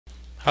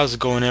How's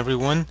it going,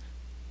 everyone?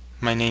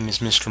 My name is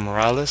Mr.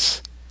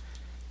 Morales.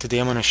 Today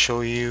I'm going to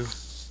show you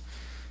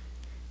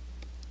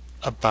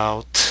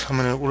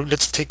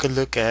let's take a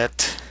look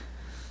at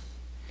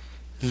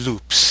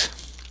loops.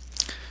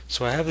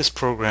 So I have this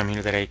program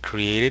here that I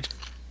created,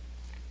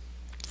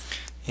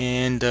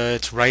 and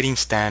it's writing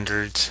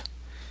standards.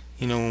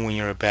 You know, when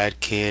you're a bad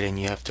kid and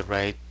you have to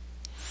write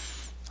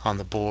on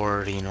the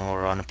board,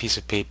 or on a piece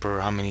of paper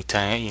how many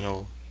times,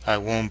 I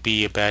won't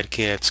be a bad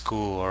kid at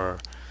school, or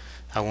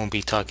I won't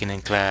be talking in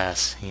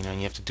class, and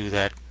you have to do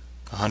that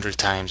 100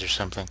 times or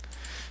something.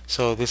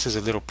 So this is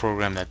a little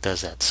program that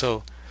does that.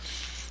 So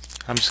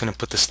I'm just going to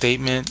put the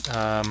statement,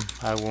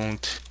 I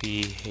won't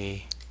be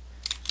a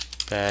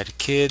bad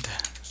kid.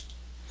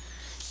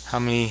 How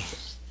many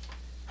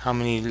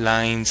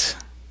lines?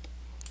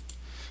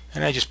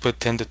 And I just put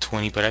 10 to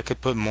 20, but I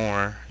could put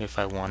more if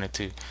I wanted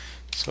to.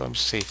 So I'm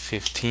just say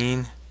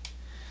 15,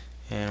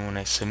 and when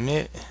I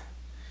submit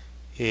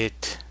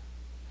it,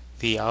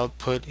 the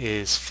output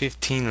is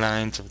 15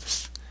 lines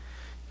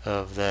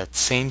of that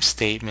same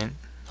statement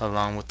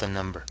along with the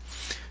number.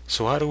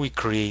 So how do we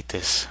create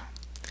this?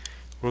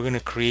 We're going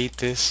to create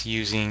this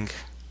using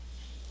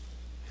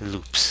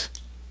loops.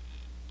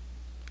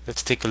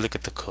 Let's take a look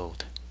at the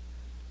code.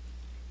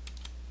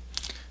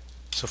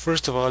 So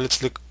first of all,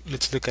 let's look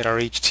at our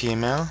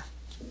HTML.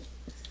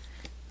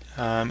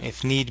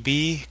 If need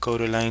be, go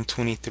to line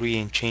 23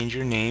 and change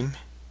your name.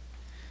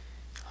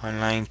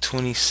 On line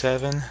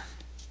 27,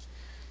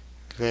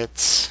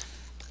 let's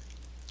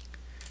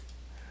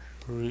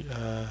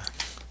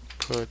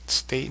put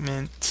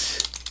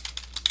statement.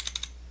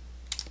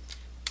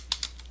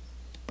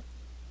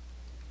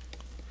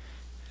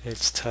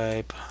 Let's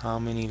type how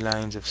many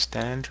lines of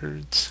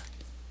standards.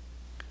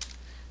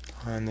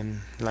 On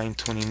then line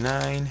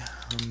 29,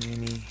 how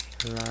many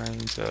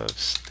lines of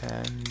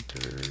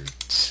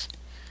standards.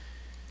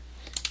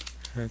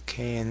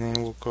 Okay, and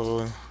then we'll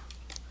go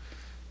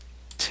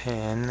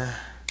 10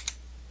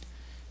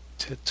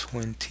 to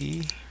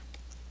 20.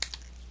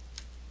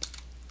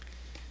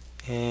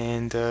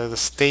 And the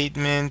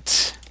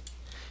statement,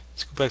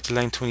 let's go back to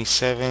line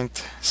 27.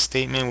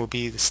 Statement will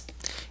be this.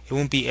 It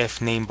won't be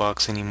F name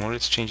box anymore.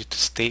 Let's change it to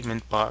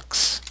statement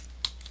box.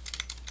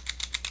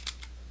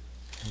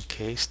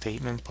 Okay,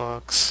 statement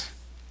box.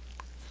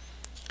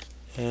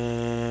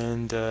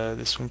 And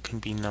this one can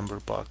be number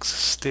box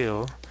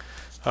still.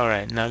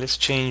 Alright, now let's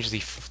change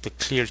the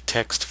clear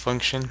text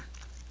function.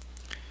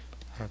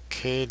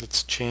 Okay,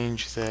 let's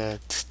change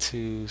that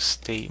to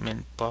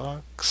statement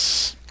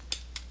box.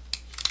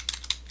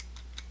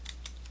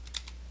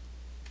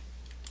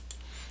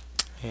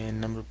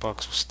 And number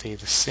box will stay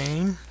the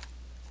same.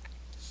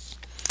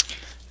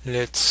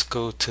 Let's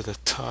go to the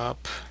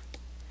top,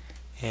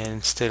 and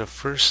instead of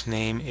first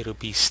name, it'll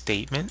be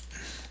statement.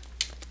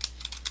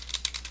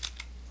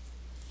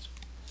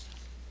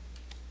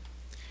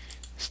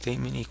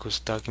 Statement equals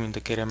document to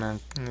get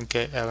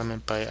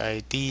element by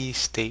ID.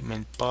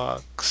 Statement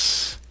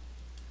box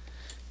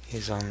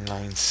is on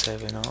line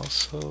 7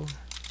 also.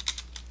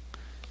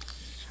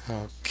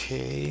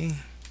 Okay,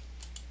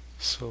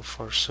 so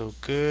far so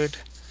good.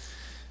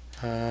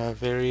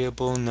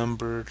 Variable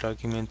number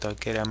document dot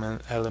get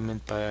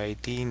element by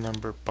ID.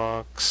 Number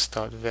box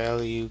dot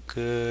value,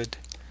 good.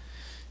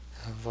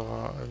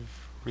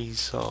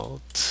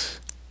 Result.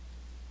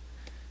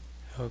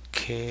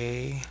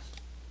 Okay.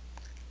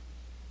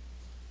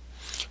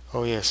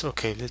 Oh yes,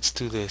 okay, let's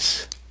do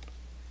this.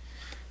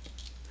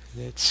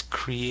 Let's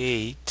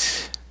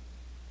create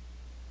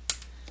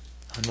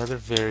another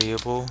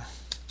variable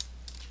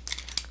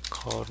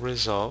called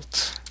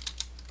result,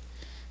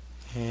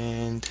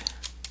 and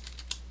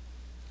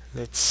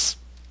let's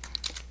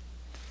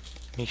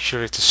make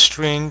sure it's a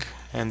string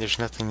and there's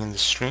nothing in the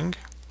string.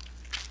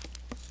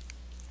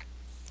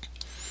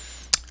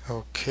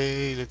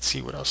 Okay, let's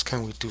see what else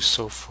can we do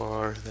so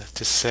far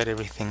to set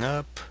everything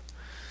up.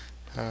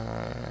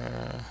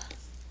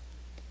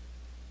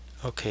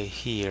 Okay,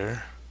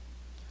 here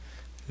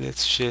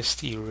let's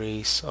just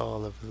erase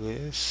all of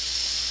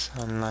this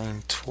on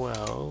line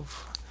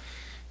 12.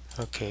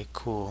 Okay,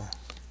 cool.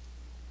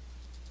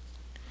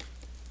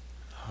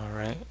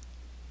 Alright,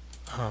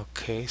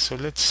 okay, so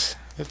let's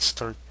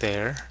start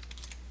there.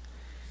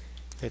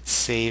 Let's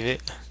save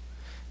it,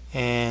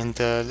 and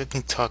let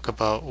me talk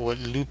about what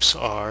loops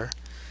are.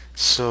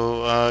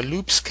 So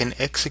loops can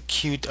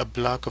execute a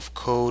block of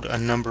code a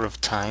number of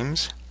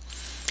times,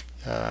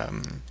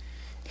 and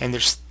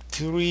there's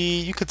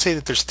you could say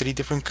that there's three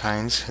different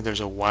kinds. There's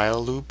a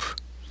while loop,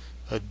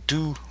 a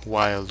do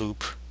while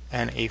loop,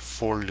 and a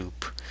for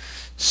loop.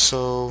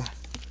 So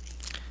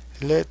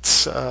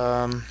let's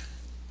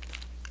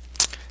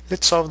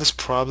solve this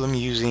problem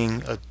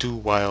using a do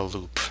while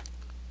loop,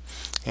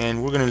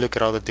 and we're going to look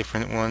at all the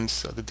different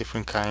ones, the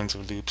different kinds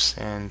of loops,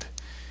 and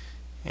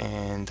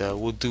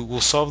we'll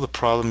solve the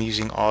problem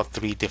using all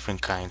three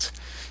different kinds.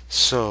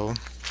 So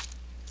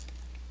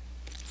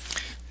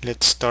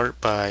let's start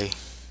by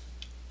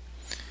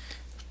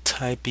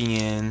typing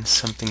in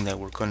something that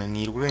we're going to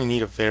need. We're going to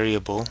need a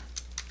variable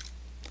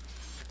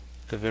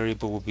the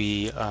variable will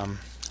be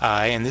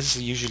I, and this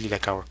is usually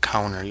like our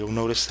counter. You'll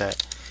notice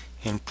that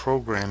in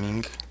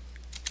programming,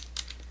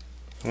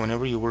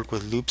 whenever you work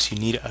with loops, you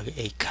need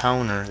a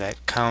counter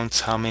that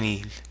counts how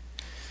many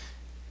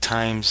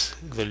times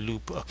the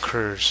loop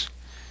occurs.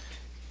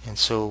 And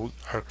so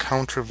our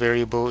counter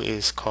variable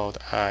is called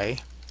I,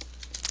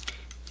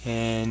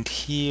 and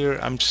here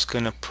I'm just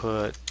gonna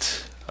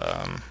put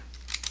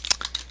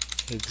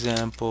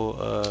example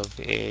of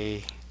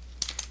a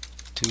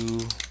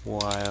do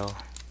while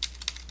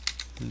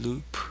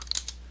loop.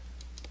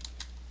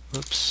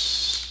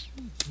 Oops,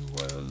 do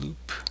while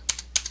loop.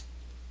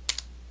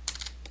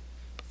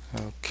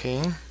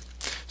 Okay,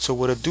 so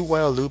what a do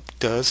while loop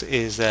does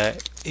is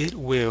that it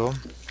will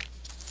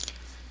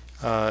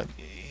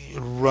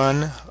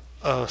run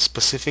a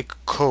specific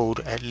code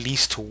at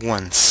least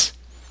once.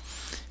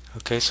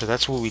 Okay, so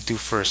that's what we do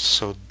first.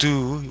 So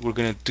we're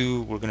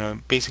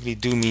gonna basically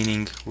do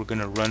meaning we're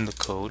gonna run the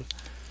code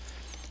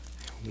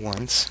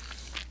once.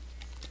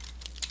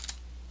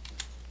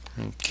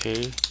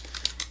 Okay,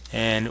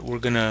 and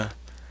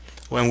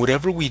when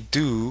whatever we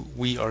do,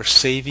 we are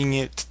saving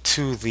it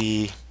to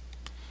the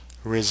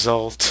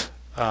result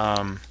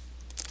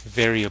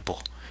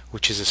variable,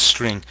 which is a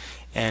string,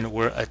 and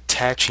we're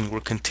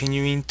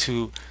continuing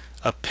to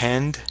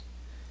append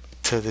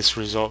to this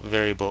result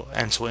variable.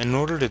 And so in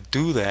order to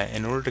do that,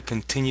 in order to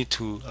continue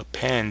to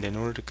append, in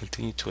order to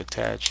continue to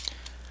attach,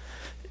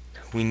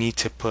 we need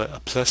to put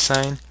a plus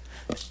sign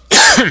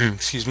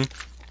excuse me,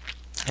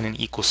 and an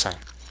equal sign.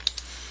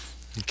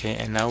 Okay,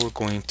 and now we're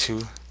going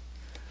to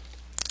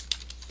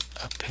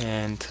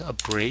append a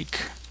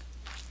break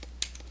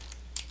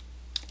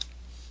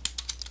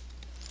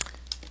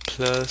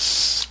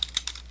plus.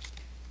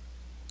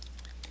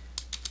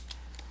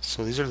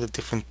 So these are the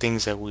different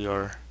things that we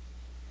are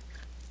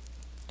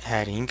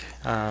adding.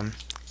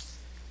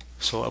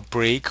 So a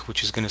break,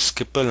 which is going to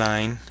skip a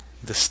line,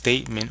 the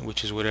statement,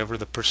 which is whatever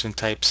the person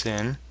types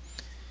in,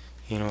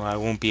 you know, I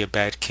won't be a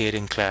bad kid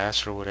in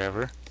class or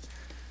whatever.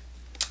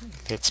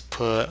 Let's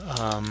put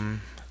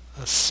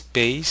a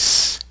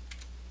space,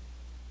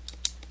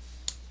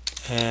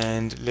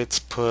 and let's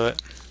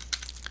put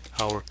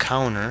our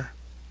counter.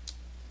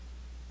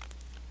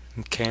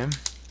 Okay,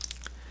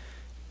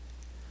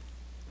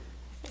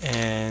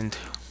 and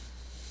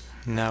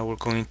now we're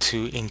going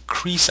to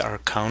increase our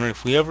counter.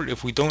 If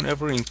we don't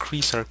ever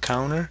increase our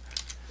counter,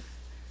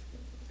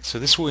 so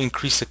this will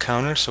increase the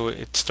counter, so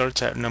it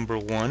starts at number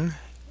 1.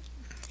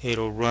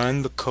 It'll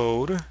run the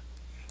code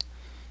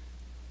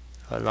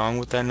along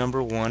with that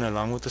number 1,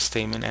 along with the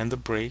statement and the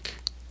break,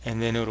 and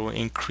then it'll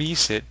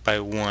increase it by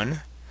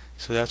 1.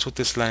 So that's what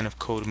this line of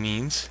code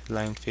means,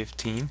 line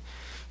 15.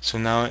 So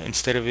now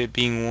instead of it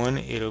being 1,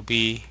 it'll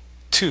be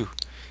 2,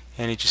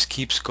 and it just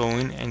keeps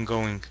going and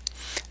going.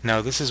 Now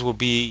this will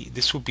be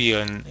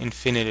an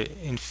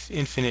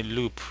infinite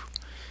loop.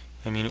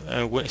 I mean,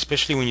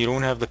 especially when you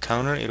don't have the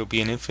counter, it'll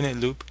be an infinite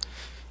loop.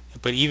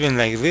 But even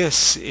like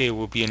this, it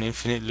will be an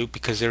infinite loop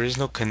because there is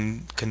no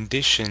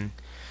condition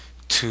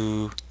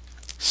to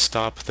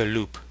stop the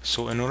loop.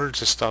 So in order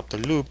to stop the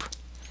loop,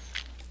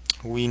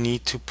 we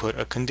need to put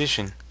a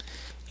condition,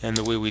 and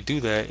the way we do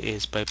that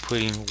is by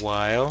putting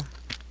while,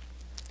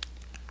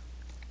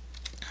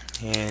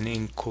 and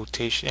in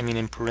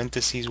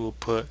parentheses we'll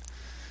put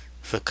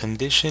the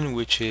condition,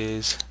 which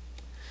is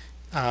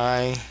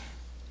I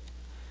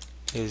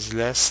is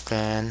less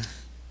than,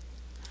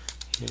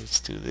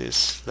 let's do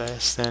this,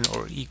 less than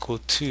or equal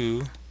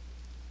to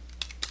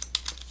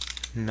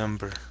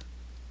number.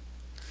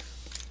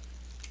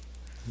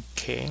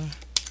 Okay,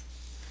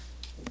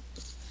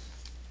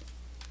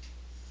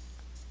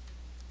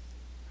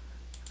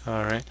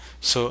 alright,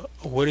 so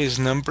what is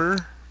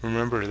number?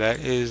 Remember, that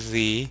is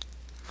the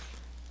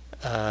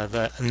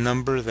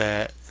number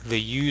that the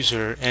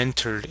user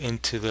entered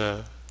into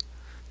the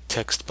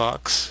text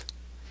box,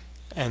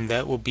 and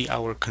that will be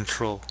our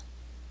control.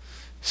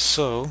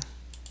 So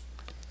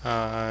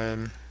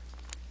let's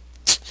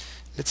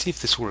see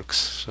if this works.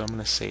 So I'm going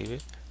to save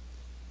it.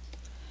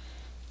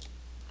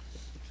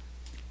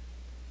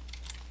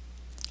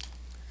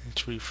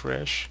 Let's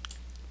refresh.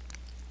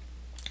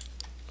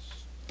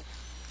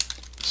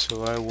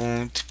 So I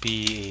won't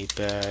be a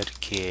bad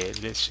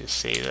kid. Let's just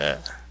say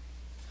that.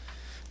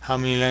 How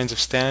many lines of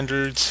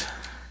standards?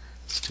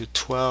 Let's do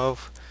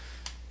 12.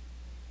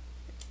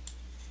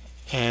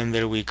 And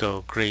there we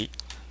go. Great.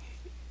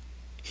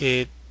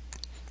 It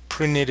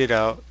printed it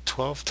out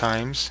 12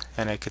 times,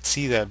 and I could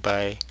see that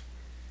by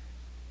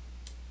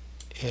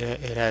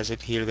it has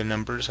it here, the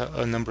numbers,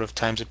 a number of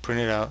times it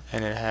printed out,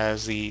 and it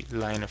has the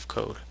line of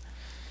code.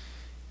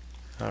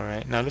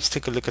 Alright, now let's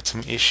take a look at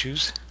some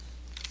issues.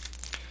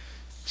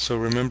 So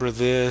remember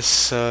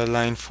this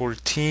line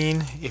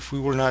 14, if we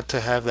were not to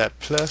have that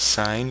plus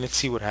sign, let's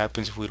see what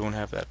happens if we don't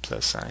have that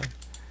plus sign.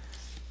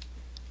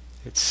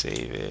 Let's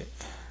save it,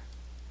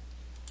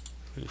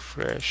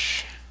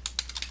 refresh.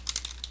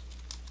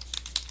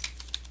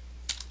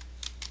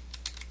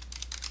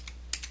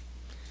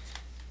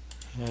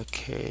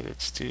 Okay,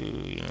 let's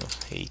do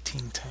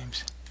 18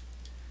 times.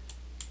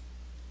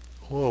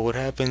 Whoa, what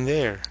happened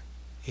there?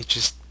 It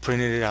just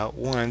printed it out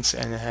once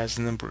and it has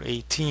the number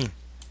 18.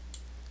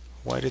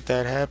 Why did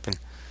that happen?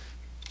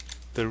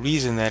 The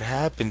reason that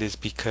happened is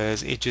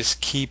because it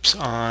just keeps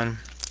on,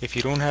 if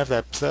you don't have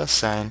that plus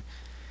sign,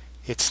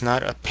 it's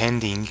not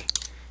appending,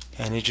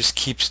 and it just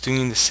keeps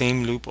doing the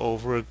same loop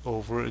over and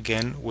over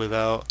again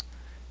without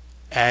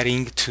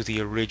adding to the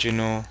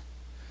original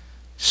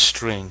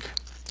string.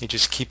 It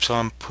just keeps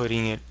on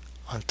putting it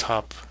on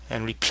top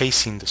and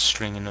replacing the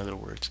string, in other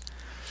words.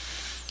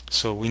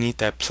 So we need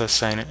that plus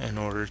sign in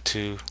order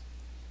to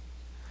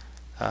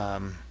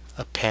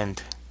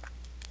append,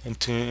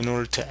 and in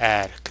order to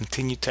add,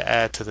 continue to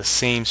add to the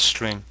same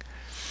string.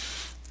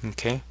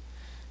 Okay.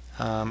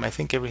 I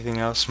think everything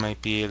else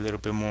might be a little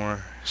bit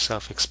more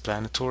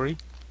self-explanatory.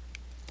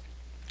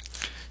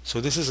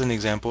 So this is an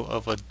example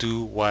of a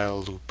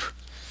do-while loop.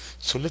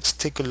 So let's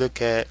take a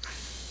look at,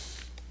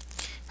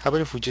 how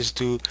about if we just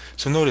do,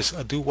 so notice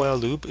a do-while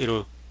loop,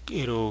 it'll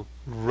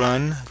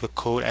run the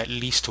code at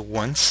least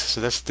once.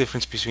 So that's the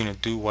difference between a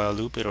do-while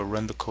loop. It'll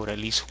run the code at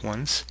least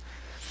once,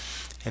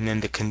 and then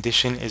the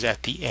condition is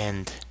at the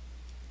end,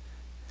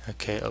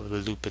 okay, of the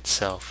loop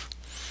itself.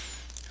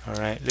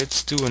 Alright,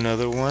 let's do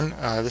another one.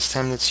 This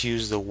time let's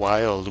use the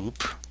while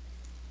loop.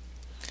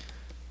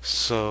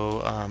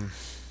 So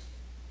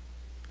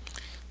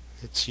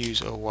let's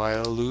use a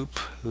while loop.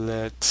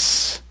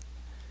 Let's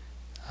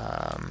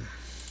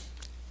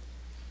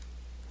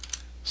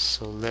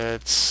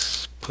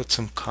put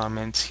some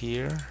comments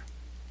here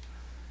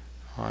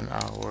on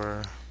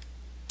our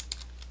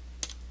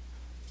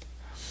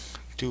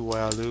do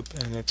while loop,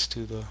 and let's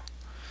do the,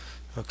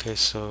 okay,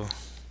 so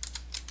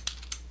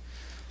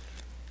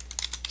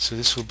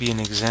this will be an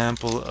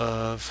example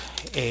of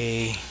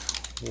a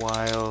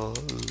while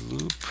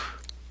loop.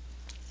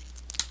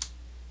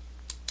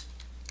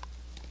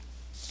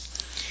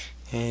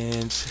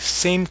 And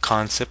same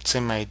concept,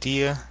 same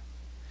idea.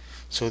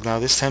 So now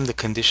this time the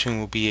condition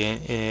will be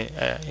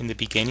in the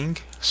beginning.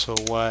 So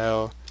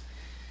while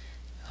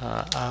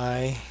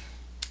I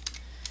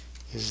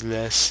is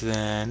less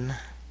than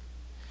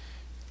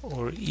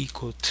or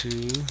equal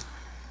to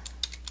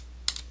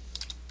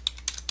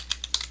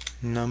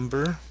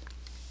number,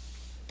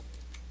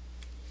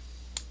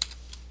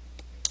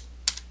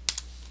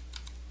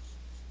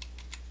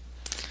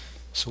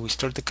 so we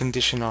start the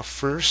condition off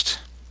first,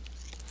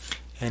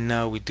 and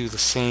now we do the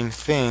same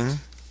thing.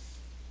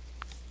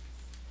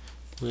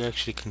 We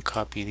actually can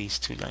copy these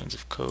two lines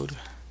of code.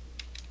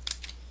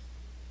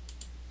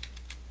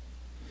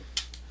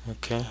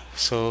 Okay,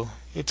 so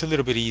it's a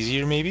little bit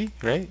easier maybe,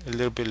 right? A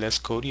little bit less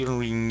code. You don't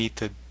really need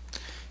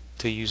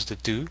to use the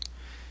do.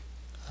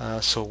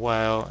 So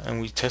while,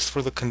 and we test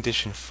for the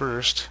condition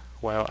first,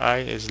 while I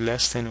is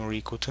less than or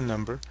equal to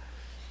number,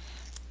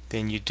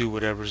 then you do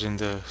whatever's in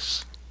the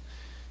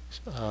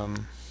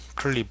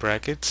curly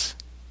brackets.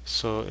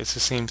 So it's the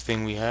same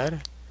thing we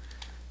had.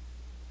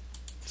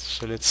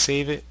 So let's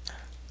save it.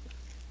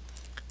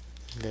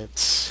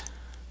 Let's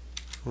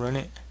run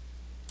it.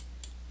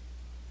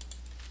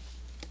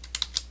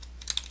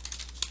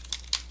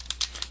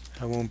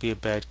 I won't be a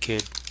bad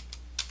kid.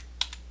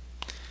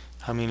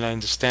 How many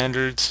lines of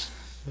standards?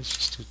 Let's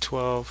just do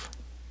 12.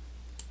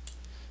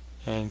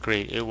 And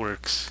great, it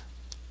works.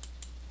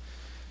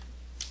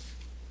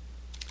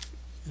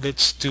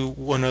 Let's do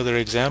one other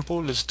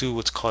example. Let's do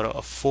what's called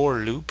a for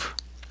loop.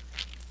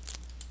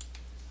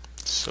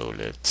 So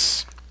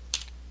let's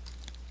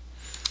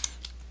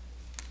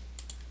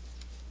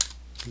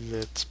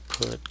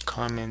put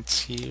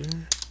comments here.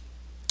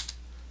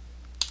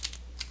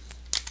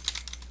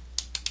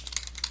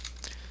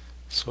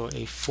 So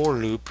a for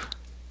loop.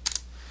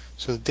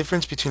 So the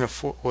difference between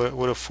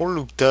what a for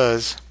loop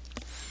does,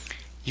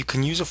 you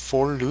can use a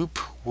for loop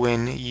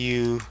when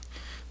you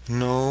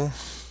know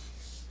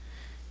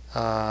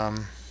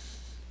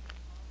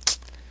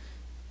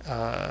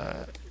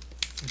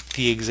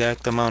the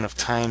exact amount of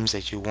times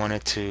that you want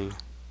it to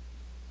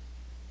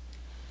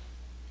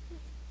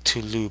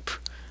loop.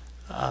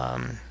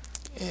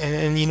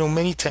 And you know,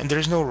 many times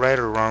there's no right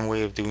or wrong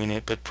way of doing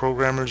it, but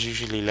programmers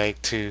usually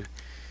like to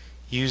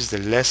use the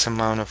less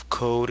amount of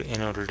code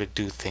in order to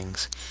do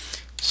things.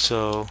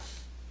 So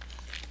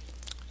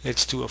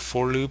let's do a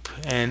for loop,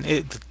 and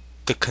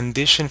the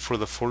condition for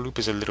the for loop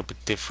is a little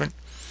bit different,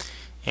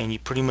 and you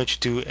pretty much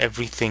do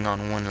everything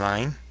on one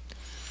line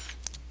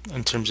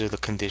in terms of the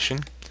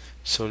condition.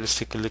 So let's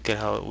take a look at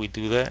how we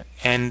do that,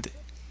 and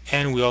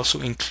we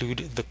also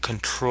include the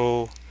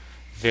control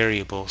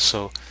variable.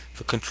 So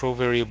the control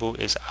variable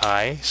is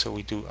I, so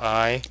we do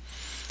I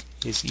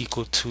is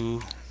equal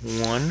to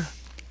 1,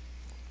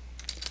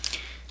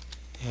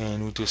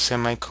 and we do a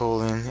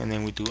semicolon, and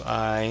then we do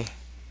I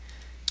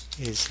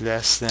is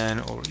less than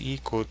or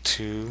equal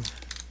to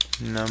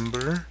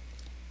number,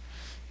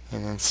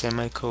 and then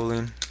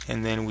semicolon,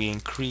 and then we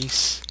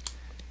increase,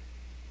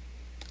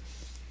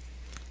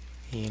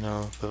 you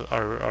know,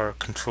 our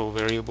control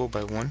variable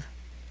by 1.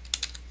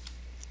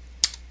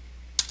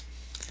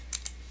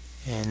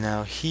 And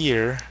now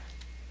here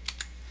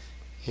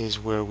is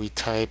where we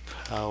type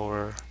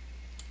our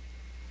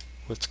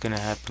what's going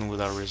to happen with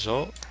our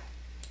result.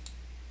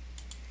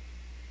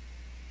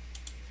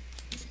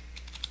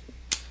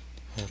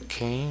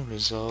 Okay,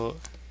 result,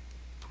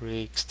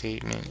 break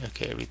statement.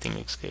 Okay, everything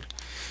looks good.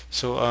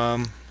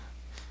 So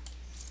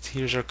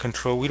here's our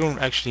control. We don't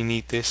actually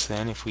need this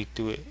then if we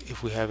do it,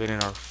 if we have it in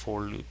our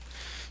for loop.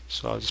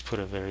 So I'll just put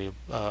a variable,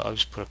 I'll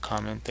just put a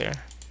comment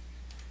there.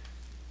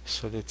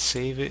 So let's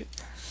save it.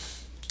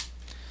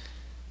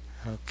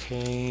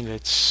 Okay,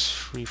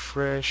 let's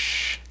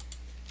refresh.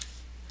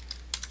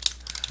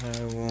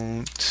 I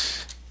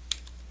won't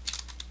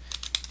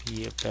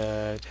be a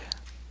bad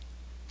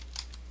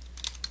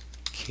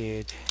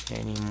kid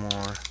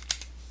anymore.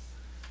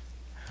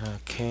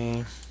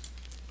 Okay,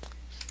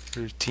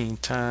 13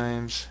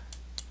 times,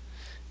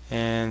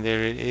 and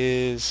there it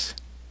is.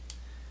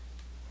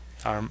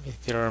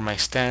 There are my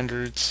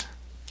standards.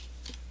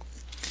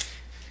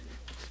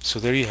 So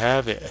there you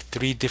have it,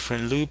 3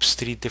 different loops,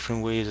 3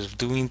 different ways of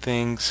doing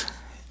things.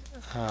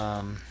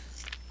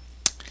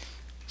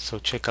 So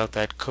check out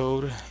that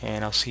code,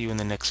 and I'll see you in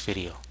the next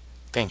video.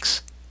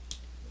 Thanks.